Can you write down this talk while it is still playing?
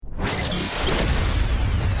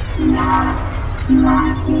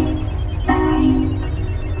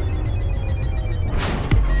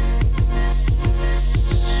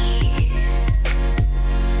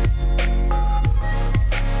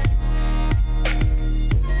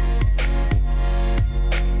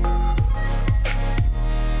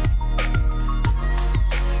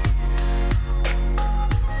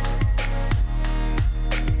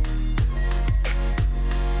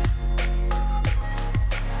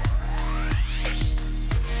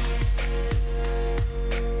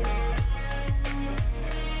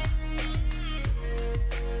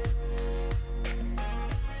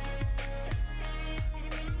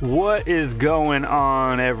What is going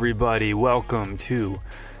on, everybody? Welcome to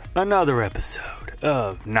another episode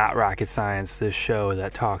of Not Rocket Science, this show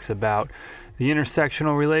that talks about the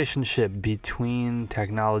intersectional relationship between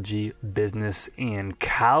technology, business, and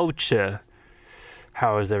culture.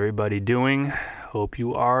 How is everybody doing? Hope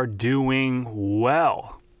you are doing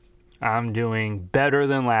well. I'm doing better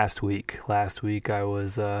than last week. Last week I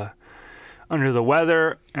was under the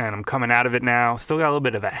weather, and I'm coming out of it now. Still got a little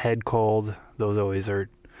bit of a head cold. Those always are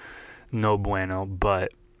no bueno,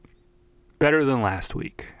 but better than last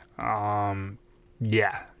week. New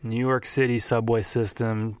York City subway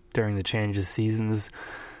system during the change of seasons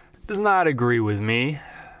does not agree with me.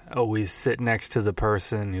 Always sit next to the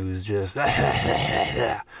person who's just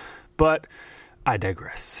but I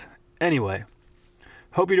digress. Anyway,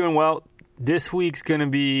 hope you're doing well. This week's gonna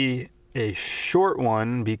be a short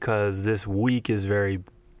one because this week is very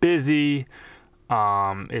busy.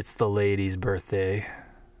 It's the lady's birthday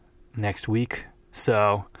next week,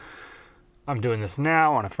 so I'm doing this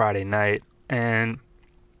now on a Friday night, and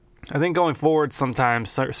I think going forward sometimes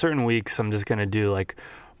certain weeks I'm just going to do like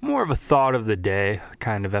more of a thought of the day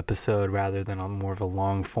kind of episode rather than a more of a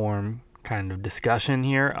long form kind of discussion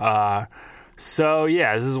here. So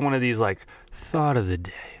this is one of these like thought of the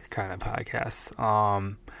day kind of podcasts.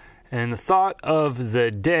 And the thought of the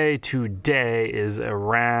day today is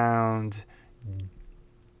around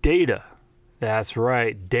data. That's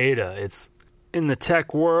right, data. It's in the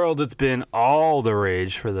tech world, it's been all the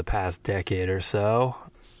rage for the past decade or so.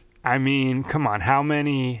 I mean, come on, how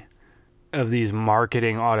many of these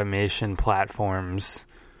marketing automation platforms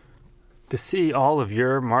to see all of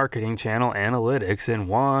your marketing channel analytics in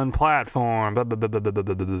one platform?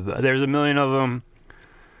 There's a million of them,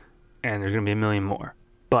 and there's going to be a million more.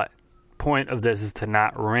 But point of this is to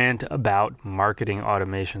not rant about marketing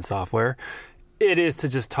automation software. It is to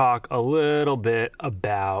just talk a little bit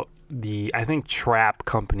about I think, trap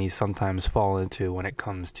companies sometimes fall into when it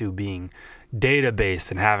comes to being data-based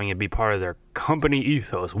and having it be part of their company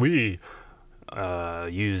ethos. We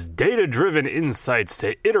use data-driven insights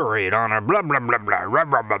to iterate on our blah, blah, blah, blah, blah,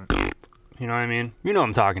 blah, blah. You know what I mean? You know what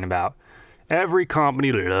I'm talking about. Every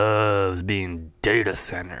company loves being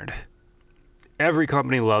data-centered. Every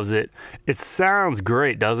company loves it. It sounds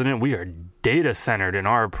great, doesn't it? We are data-centered in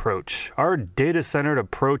our approach. Our data-centered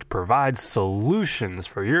approach provides solutions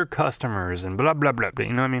for your customers and blah, blah, blah, blah.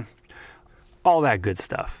 You know what I mean? All that good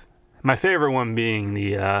stuff. My favorite one being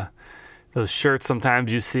those shirts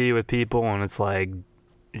sometimes you see with people and it's like,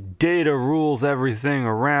 data rules everything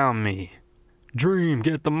around me. Dream,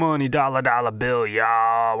 get the money, dollar bill,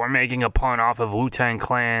 y'all. We're making a pun off of Wu-Tang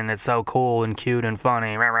Clan that's so cool and cute and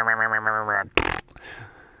funny.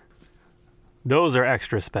 Those are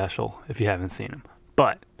extra special if you haven't seen them.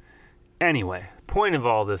 But anyway, point of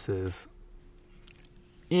all this is,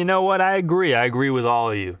 you know what? I agree. I agree with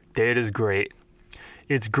all of you. Data's great.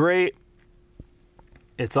 It's great.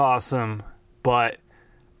 It's awesome. But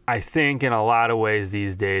I think in a lot of ways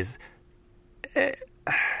these days, is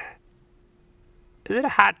it a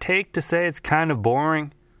hot take to say it's kind of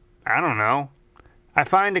boring? I don't know. I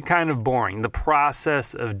find it kind of boring. The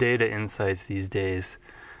process of data insights these days,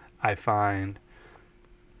 I find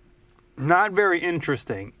not very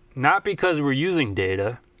interesting. Not because we're using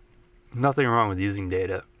data. Nothing wrong with using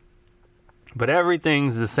data. But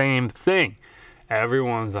everything's the same thing.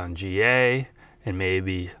 Everyone's on GA, and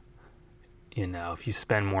maybe, if you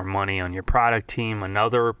spend more money on your product team,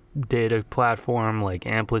 another data platform like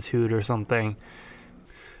Amplitude or something.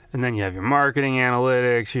 And then you have your marketing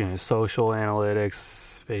analytics, social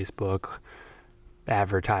analytics, Facebook,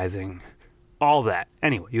 advertising, all that.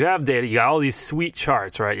 Anyway, you have data. You got all these sweet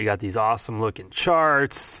charts, right? You got these awesome looking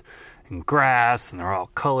charts and graphs, and they're all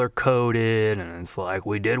color coded. And it's like,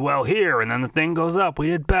 we did well here, and then the thing goes up. We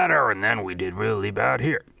did better, and then we did really bad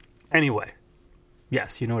here. Anyway,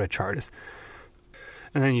 yes, you know what a chart is.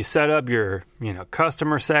 And then you set up your,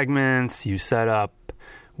 customer segments. You set up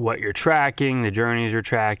what you're tracking, the journeys you're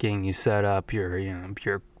tracking. You set up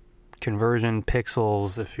your conversion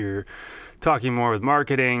pixels if you're talking more with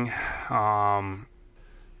marketing.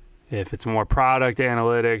 If it's more product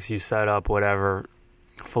analytics, you set up whatever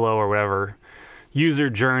flow or whatever user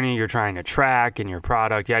journey you're trying to track in your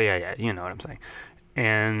product. Yeah. You know what I'm saying.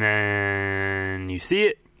 And then you see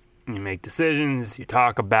it, you make decisions, you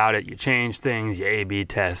talk about it, you change things, you A/B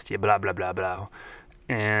test, you blah, blah, blah, blah.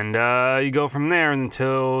 And you go from there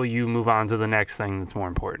until you move on to the next thing that's more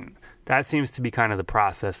important. That seems to be kind of the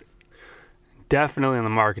process, definitely on the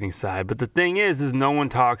marketing side. But the thing is no one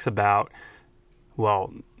talks about,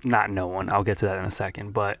 well, not no one, I'll get to that in a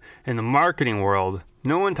second. But in the marketing world,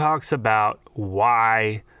 no one talks about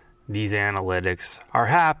why these analytics are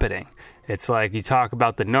happening. It's like you talk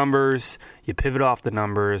about the numbers, you pivot off the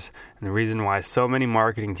numbers, and the reason why so many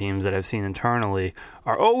marketing teams that I've seen internally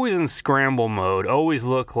are always in scramble mode, always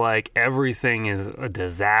look like everything is a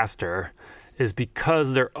disaster, is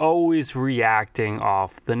because they're always reacting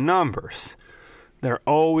off the numbers. They're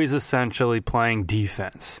always essentially playing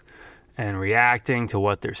defense and reacting to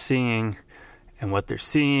what they're seeing, and what they're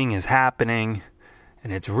seeing is happening,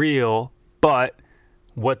 and it's real, but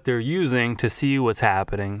what they're using to see what's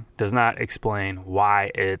happening does not explain why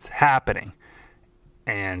it's happening.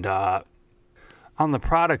 And on the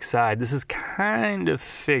product side, this is kind of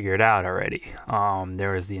figured out already.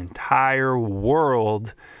 There is the entire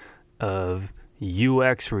world of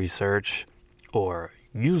UX research, or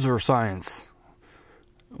user science,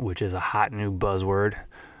 which is a hot new buzzword,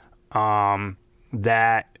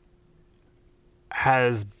 that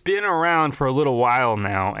has been around for a little while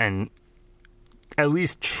now, and at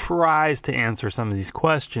least tries to answer some of these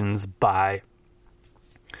questions by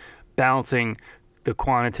balancing the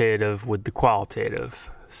quantitative with the qualitative.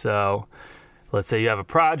 So let's say you have a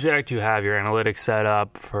project, you have your analytics set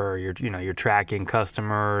up for you're tracking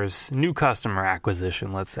customers, new customer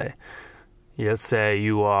acquisition, let's say. Let's say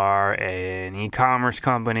you are an e-commerce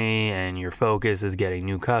company and your focus is getting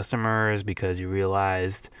new customers because you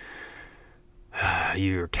realized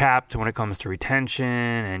you're capped when it comes to retention,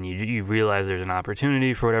 and you realize there's an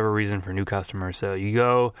opportunity for whatever reason for new customers. So you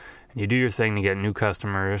go and you do your thing to get new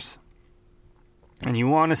customers, and you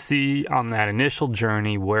want to see on that initial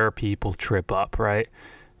journey where people trip up, right?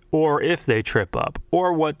 Or if they trip up,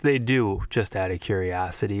 or what they do, just out of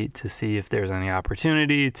curiosity, to see if there's any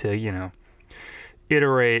opportunity to,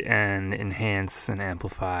 iterate and enhance and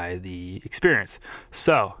amplify the experience.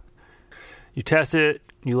 So you test it,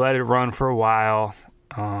 you let it run for a while,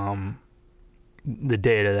 the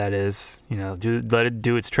data, that is, let it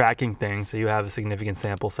do its tracking thing, so you have a significant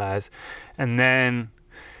sample size, and then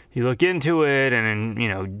you look into it, and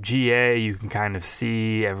in GA you can kind of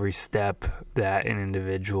see every step that an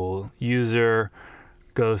individual user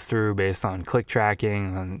goes through based on click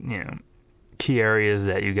tracking, on key areas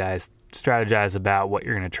that you guys strategize about what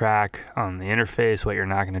you're going to track on the interface, what you're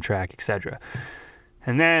not going to track, etc.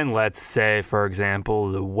 And then let's say, for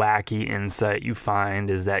example, the wacky insight you find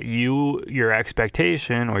is that your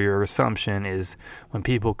expectation or your assumption is when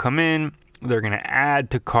people come in, they're going to add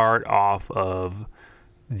to cart off of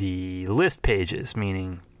the list pages,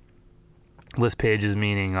 meaning the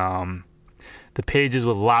pages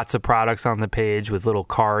with lots of products on the page with little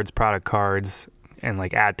cards, product cards, and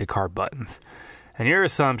like add to cart buttons. And your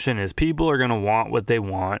assumption is people are going to want what they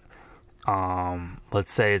want.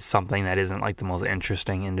 Let's say it's something that isn't like the most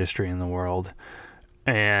interesting industry in the world,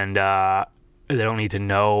 and they don't need to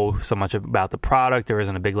know so much about the product. There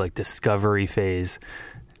isn't a big like discovery phase.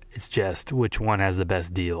 It's just which one has the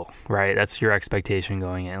best deal, right? That's your expectation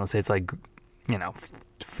going in. Let's say it's like,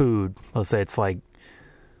 food. Let's say it's like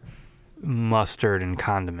mustard and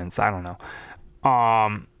condiments. I don't know.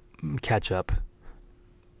 Ketchup.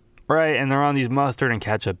 Right, and they're on these mustard and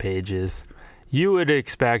ketchup pages. You would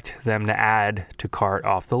expect them to add to cart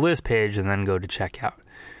off the list page and then go to checkout.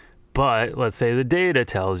 But let's say the data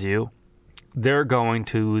tells you they're going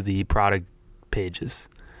to the product pages.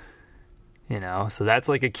 So that's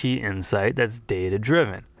like a key insight that's data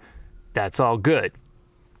driven. That's all good.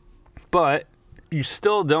 But you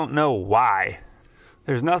still don't know why.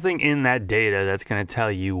 There's nothing in that data that's going to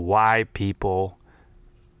tell you why people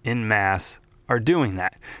en masse are doing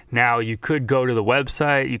that. Now, you could go to the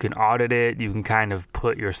website, you can audit it, you can kind of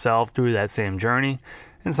put yourself through that same journey,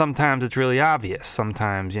 and sometimes it's really obvious.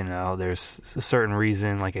 Sometimes, there's a certain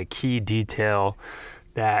reason, like a key detail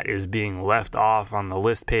that is being left off on the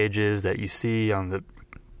list pages that you see on the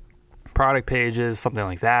product pages, something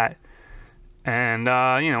like that. And,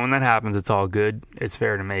 when that happens, it's all good. It's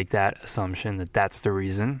fair to make that assumption that that's the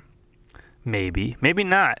reason. Maybe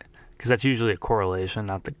not, because that's usually a correlation,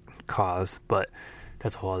 not the cause, but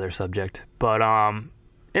that's a whole other subject. But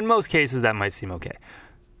in most cases that might seem okay.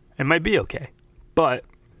 It might be okay. But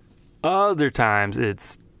other times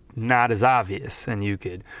it's not as obvious, and you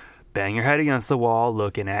could bang your head against the wall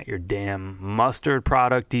looking at your damn mustard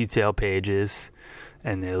product detail pages,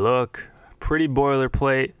 and they look pretty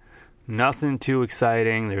boilerplate, nothing too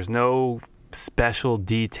exciting. There's no special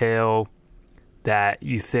detail that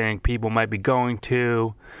you think people might be going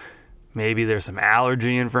to. Maybe there's some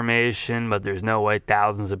allergy information, but there's no way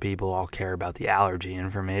thousands of people all care about the allergy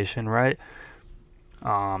information, right?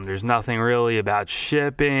 There's nothing really about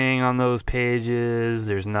shipping on those pages.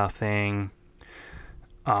 There's nothing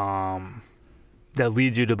that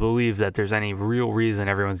leads you to believe that there's any real reason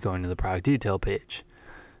everyone's going to the product detail page.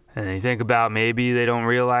 And then you think about maybe they don't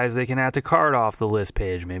realize they can add to cart off the list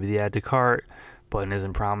page. Maybe the add to cart button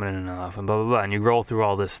isn't prominent enough, and blah, blah, blah. And you roll through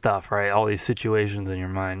all this stuff, right? All these situations in your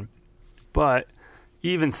mind. But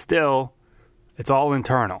even still, it's all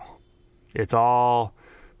internal. It's all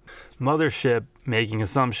mothership making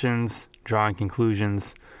assumptions, drawing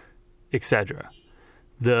conclusions, etc.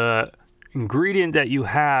 The ingredient that you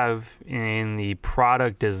have in the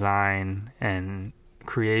product design and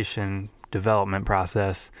creation development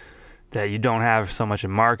process that you don't have so much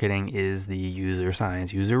in marketing is the user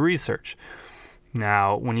science, user research.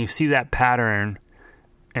 Now, when you see that pattern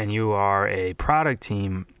and you are a product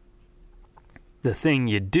team, the thing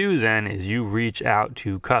you do then is you reach out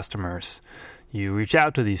to customers. You reach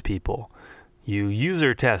out to these people. You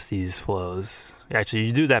user test these flows. Actually,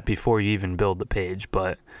 you do that before you even build the page,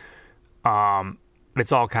 but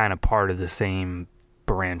it's all kind of part of the same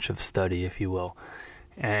branch of study, if you will.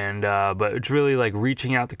 And but it's really like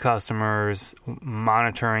reaching out to customers,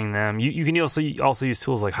 monitoring them. You can also use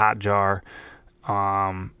tools like Hotjar,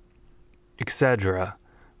 etc.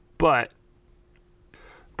 But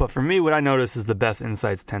for me, what I notice is the best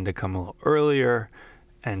insights tend to come a little earlier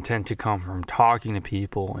and tend to come from talking to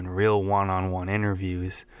people in real one-on-one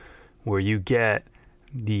interviews where you get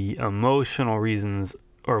the emotional reasons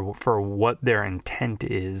or for what their intent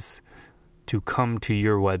is to come to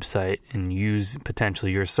your website and use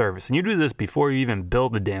potentially your service. And you do this before you even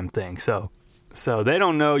build the damn thing. So they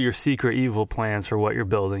don't know your secret evil plans for what you're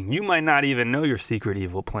building. You might not even know your secret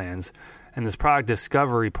evil plans. And this product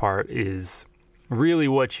discovery part is really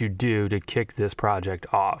what you do to kick this project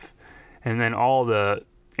off. And then all the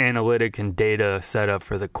analytic and data set up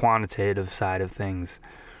for the quantitative side of things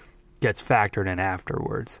gets factored in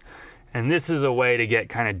afterwards. And this is a way to get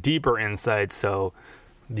kind of deeper insights. So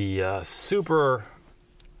the super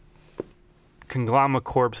conglomerate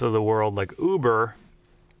corps of the world like Uber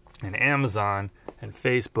and Amazon and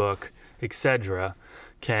Facebook, etc.,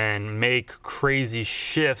 can make crazy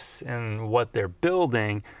shifts in what they're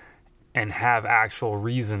building and have actual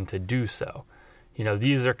reason to do so. You know,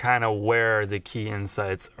 these are kind of where the key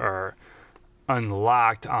insights are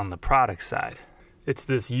unlocked on the product side. It's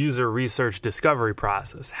this user research discovery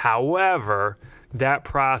process. However, that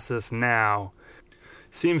process now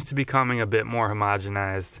seems to be becoming a bit more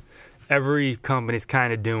homogenized. Every company's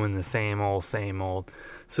kind of doing the same old.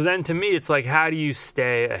 So then to me, it's like, how do you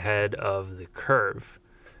stay ahead of the curve?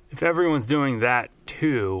 If everyone's doing that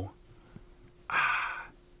too,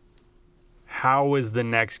 how is the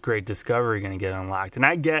next great discovery going to get unlocked? And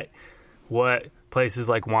I get what places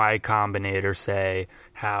like Y Combinator say,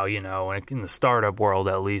 how, you know, in the startup world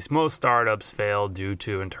at least, most startups fail due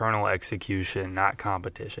to internal execution, not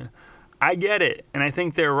competition. I get it, and I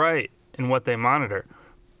think they're right in what they monitor.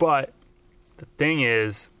 But the thing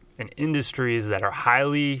is, in industries that are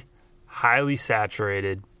highly, highly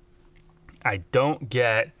saturated, I don't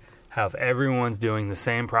get how if everyone's doing the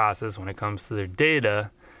same process when it comes to their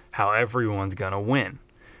data, how everyone's going to win.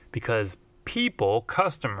 Because people,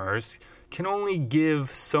 customers, can only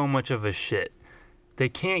give so much of a shit. They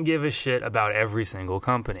can't give a shit about every single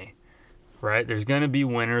company, right? There's going to be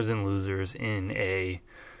winners and losers in a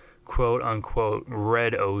quote-unquote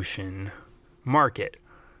red ocean market.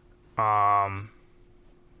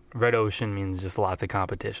 Red ocean means just lots of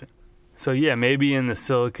competition. So yeah, maybe in the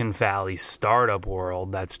Silicon Valley startup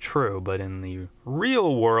world, that's true. But in the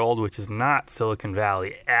real world, which is not Silicon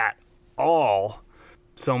Valley at all,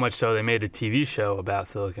 so much so they made a TV show about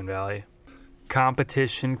Silicon Valley,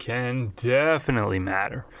 competition can definitely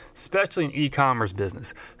matter, especially in e-commerce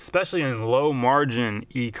business, especially in low-margin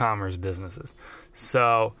e-commerce businesses.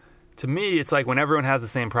 So to me, it's like when everyone has the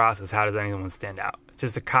same process, how does anyone stand out? It's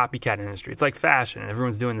just a copycat industry. It's like fashion.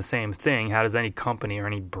 Everyone's doing the same thing. How does any company or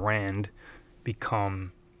any brand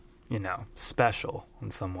become, you know, special in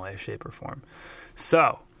some way, shape, or form?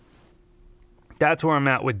 So that's where I'm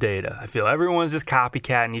at with data. I feel everyone's just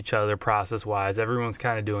copycatting each other process-wise. Everyone's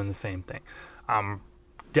kind of doing the same thing. I'm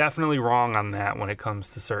definitely wrong on that when it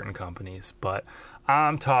comes to certain companies, but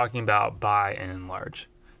I'm talking about by and large.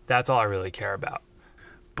 That's all I really care about.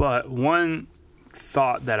 But one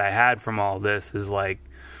thought that I had from all this is like,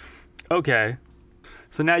 okay,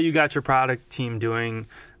 so now you got your product team doing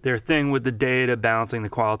their thing with the data, balancing the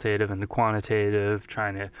qualitative and the quantitative,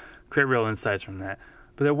 trying to create real insights from that.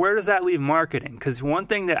 But then where does that leave marketing? Because one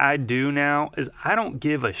thing that I do now is I don't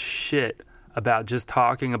give a shit about just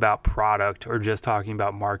talking about product or just talking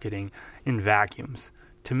about marketing in vacuums.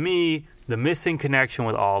 To me, the missing connection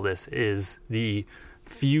with all this is the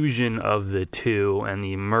fusion of the two and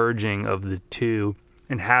the merging of the two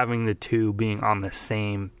and having the two being on the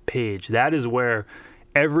same page. That is where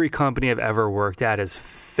every company I've ever worked at has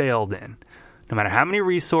failed in. No matter how many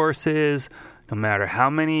resources, no matter how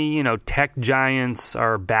many, tech giants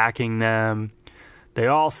are backing them, they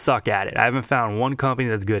all suck at it. I haven't found one company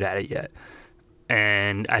that's good at it yet.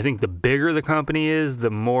 And I think the bigger the company is, the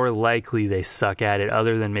more likely they suck at it,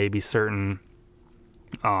 other than maybe certain,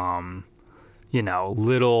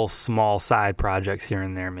 little small side projects here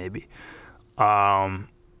and there maybe. I'm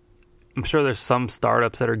sure there's some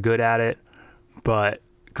startups that are good at it, but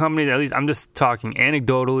companies, at least I'm just talking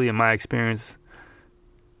anecdotally in my experience,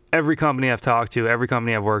 every company I've talked to, every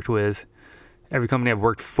company I've worked with, every company I've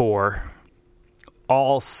worked for,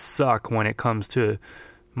 all suck when it comes to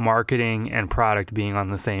marketing and product being on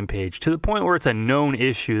the same page, to the point where it's a known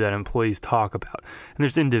issue that employees talk about. And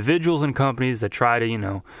there's individuals and companies that try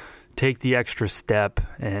to, take the extra step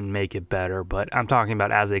and make it better. But I'm talking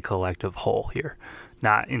about as a collective whole here,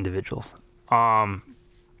 not individuals.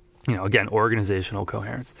 Again, organizational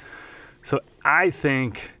coherence. So I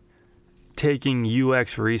think taking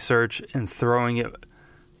UX research and throwing it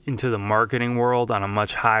into the marketing world on a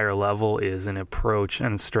much higher level is an approach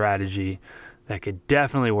and strategy that could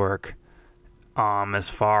definitely work as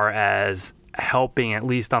far as helping, at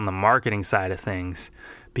least on the marketing side of things,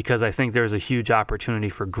 because I think there's a huge opportunity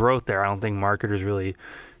for growth there. I don't think marketers really,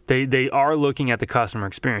 they are looking at the customer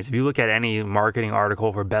experience. If you look at any marketing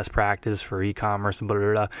article for best practice for e-commerce and blah,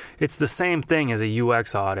 blah, blah, it's the same thing as a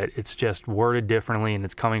UX audit. It's just worded differently, and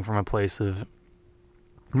it's coming from a place of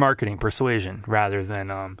marketing persuasion rather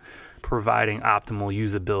than providing optimal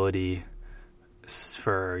usability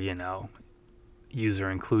for,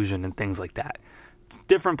 user inclusion and things like that.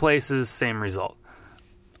 Different places, same result.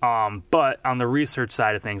 But on the research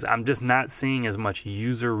side of things, I'm just not seeing as much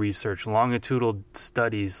user research, longitudinal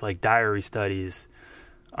studies like diary studies,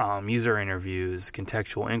 user interviews,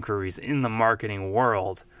 contextual inquiries in the marketing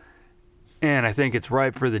world. And I think it's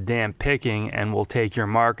ripe for the damn picking, and we'll take your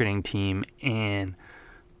marketing team and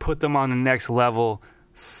put them on the next level,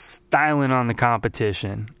 styling on the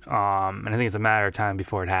competition. And I think it's a matter of time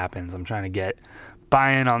before it happens. I'm trying to get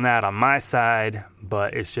buy-in on that on my side,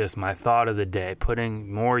 but it's just my thought of the day, putting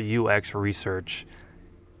more UX research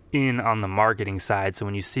in on the marketing side. So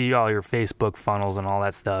when you see all your Facebook funnels and all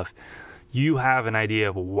that stuff, you have an idea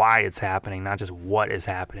of why it's happening, not just what is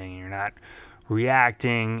happening. You're not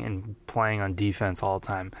reacting and playing on defense all the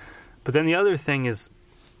time. But then the other thing is,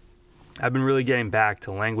 I've been really getting back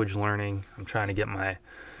to language learning. I'm trying to get my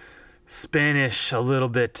Spanish a little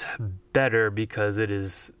bit better because it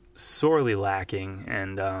is sorely lacking,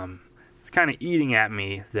 and it's kind of eating at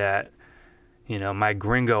me that my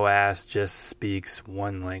gringo ass just speaks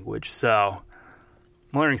one language. So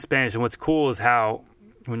I'm learning Spanish, and what's cool is how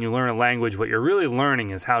when you learn a language, what you're really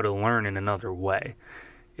learning is how to learn in another way.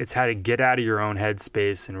 It's how to get out of your own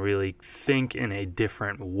headspace and really think in a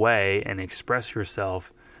different way and express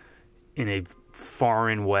yourself in a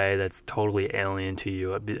foreign way that's totally alien to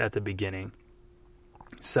you at the beginning.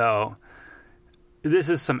 So this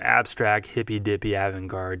is some abstract, hippy-dippy,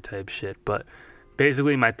 avant-garde type shit, but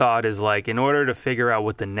basically my thought is like, in order to figure out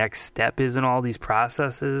what the next step is in all these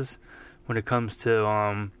processes, when it comes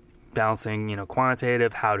to balancing,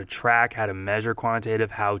 quantitative, how to track, how to measure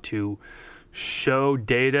quantitative, how to show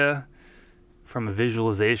data from a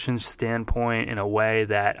visualization standpoint in a way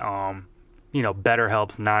that, better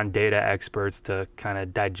helps non-data experts to kind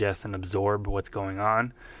of digest and absorb what's going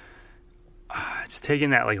on. Just taking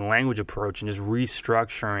that language approach and just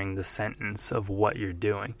restructuring the sentence of what you're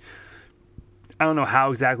doing. I don't know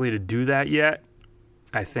how exactly to do that yet.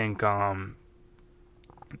 I think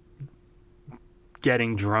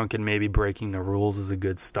getting drunk and maybe breaking the rules is a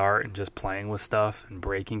good start, and just playing with stuff and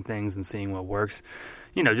breaking things and seeing what works.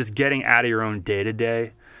 Just getting out of your own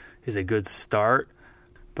day-to-day is a good start.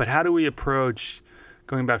 But how do we approach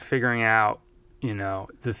going about figuring out,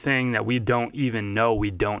 the thing that we don't even know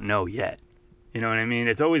we don't know yet? You know what I mean?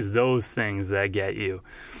 It's always those things that get you.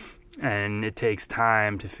 And it takes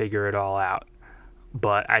time to figure it all out.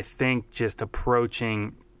 But I think just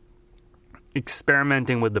approaching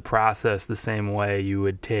experimenting with the process the same way you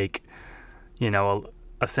would take,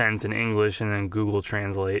 a sentence in English and then Google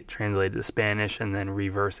translate it to Spanish and then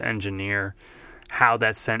reverse engineer how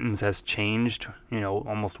that sentence has changed,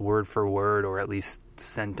 almost word for word, or at least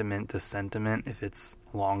sentiment to sentiment if it's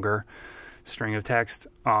longer string of text.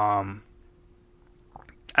 I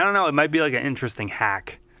don't know, it might be like an interesting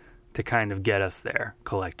hack to kind of get us there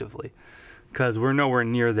collectively, because we're nowhere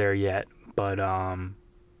near there yet. But I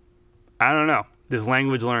don't know. This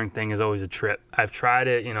language learning thing is always a trip. I've tried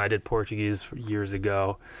it. I did Portuguese years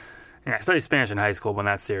ago, and I studied Spanish in high school, but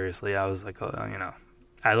not seriously. I was like,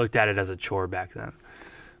 I looked at it as a chore back then.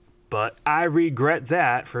 But I regret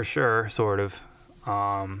that for sure, sort of,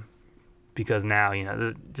 because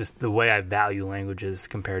now, just the way I value languages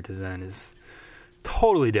compared to then is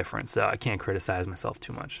totally different, so I can't criticize myself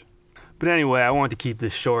too much. But anyway, I want to keep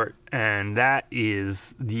this short, and that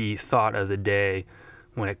is the thought of the day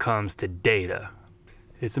when it comes to data.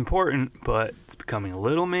 It's important, but it's becoming a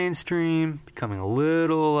little mainstream, becoming a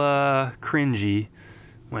little cringy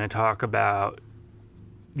when I talk about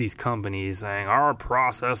these companies saying, our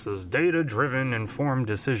process is data-driven, informed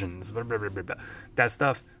decisions, blah, blah, blah, blah, blah. That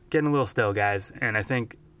stuff, getting a little stale, guys, and I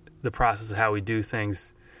think the process of how we do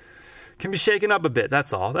things can be shaken up a bit.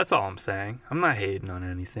 That's all I'm saying. I'm not hating on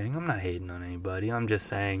anything. I'm not hating on anybody. I'm just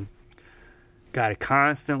saying, gotta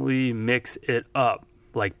constantly mix it up.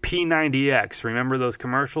 Like P90X, remember those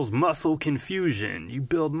commercials? Muscle confusion. You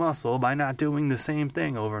build muscle by not doing the same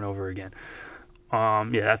thing over and over again.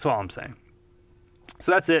 That's all I'm saying.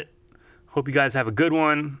 So that's it. Hope you guys have a good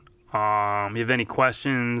one. If you have any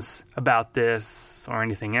questions about this or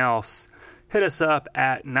anything else, hit us up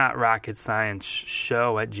at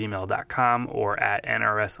notrocketscienceshow@gmail.com or at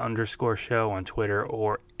NRS_show on Twitter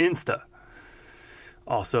or Insta.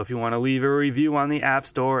 Also, if you want to leave a review on the App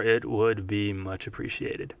Store, it would be much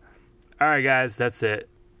appreciated. All right, guys, that's it.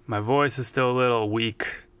 My voice is still a little weak.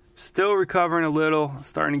 Still recovering a little.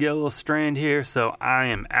 Starting to get a little strained here, so I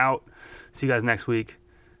am out. See you guys next week.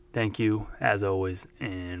 Thank you, as always,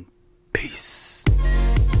 and peace.